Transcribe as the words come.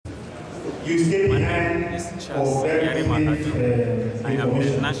My name is Charles Yarima. I am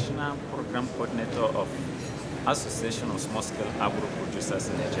the National Program Coordinator of Association of Small-Scale Agro Producers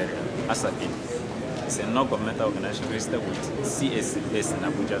in Nigeria, ASSAPIN. It's a non-governmental organization registered with CAC based in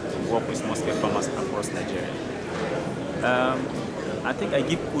Abuja to work with small-scale farmers across Nigeria. I think I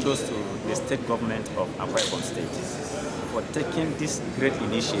give kudos to the state government of Akwa Ibom State for taking this great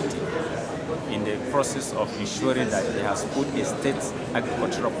initiative in the process of ensuring that they have put a state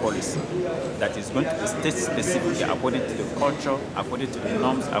agricultural policy that is going to be state-specific according to the culture, according to the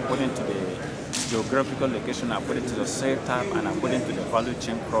norms, according to the geographical location, according to the soil type, and according to the value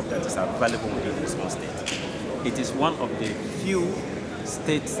chain crop that is available within the small state. It is one of the few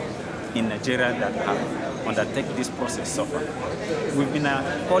states in Nigeria that have undertaken this process so far. We've been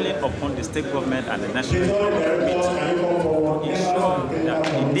calling upon the state government and the national government to ensure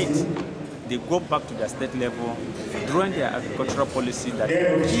that indeed they go back to the state level, drawing their agricultural policy that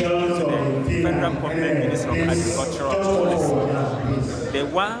gives to the federal government Ministry of Agricultural Policy. The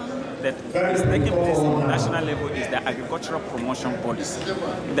one that is taking place in the national level is the agricultural promotion policy.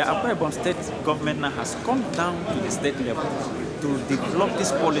 The Akwa Ibom state government now has come down to the state level to develop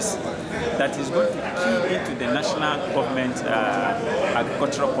this policy that is going to key into the national government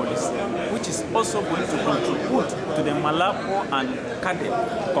agricultural policy, which is also going to contribute to the Malabo and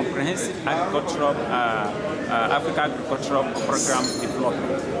CADEP comprehensive agricultural Africa agricultural program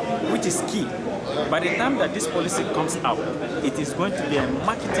development, which is key. By the time that this policy comes out, it is going to be a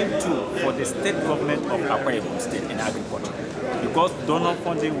marketing tool for the state government of Akwa Ibom State in agriculture. Because donor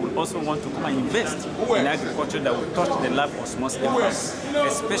funding will also want to come and invest in agriculture that will touch the life of small-scale farmers,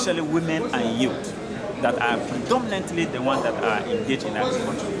 especially women and youth that are predominantly the ones that are engaged in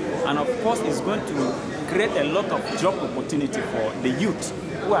agriculture. And of course, it's going to create a lot of job opportunity for the youth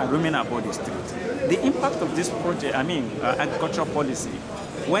who are roaming about the street. The impact of this project, agricultural policy,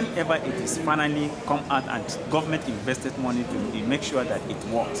 whenever it is finally come out and government invested money to make sure that it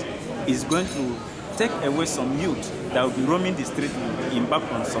works, is going to take away some youth that will be roaming the street, will embark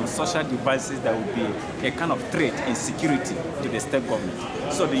on some social devices that will be a kind of threat in security to the state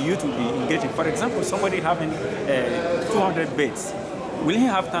government. So the youth will be engaging. For example, somebody having 200 beds, will he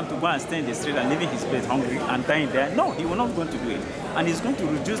have time to go and stay in the street and leaving his bed hungry and dying there? No, he will not going to do it. And it's going to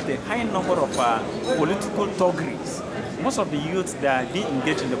reduce the high number of political thuggeries. Most of the youths, they are being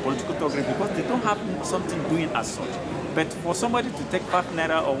engaged in the political thuggery because they don't have something doing as such. But for somebody to take 5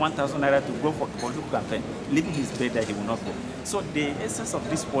 naira or 1,000 naira to go for political campaign, leaving his bed there, he will not go. So the essence of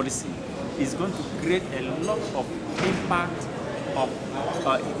this policy is going to create a lot of impact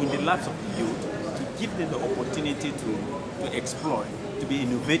in the lives of the youth, to give them the opportunity to explore, to be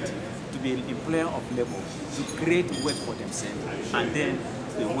innovative, to be an employer of labor, to create wealth for themselves, and then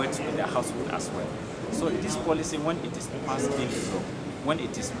the wealth in their household as well. So this policy, when it is passed into law, when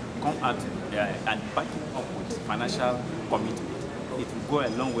it is come out and backing up with financial commitment, it will go a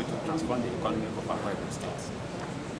long way to transform the economy of Akwa Ibom State.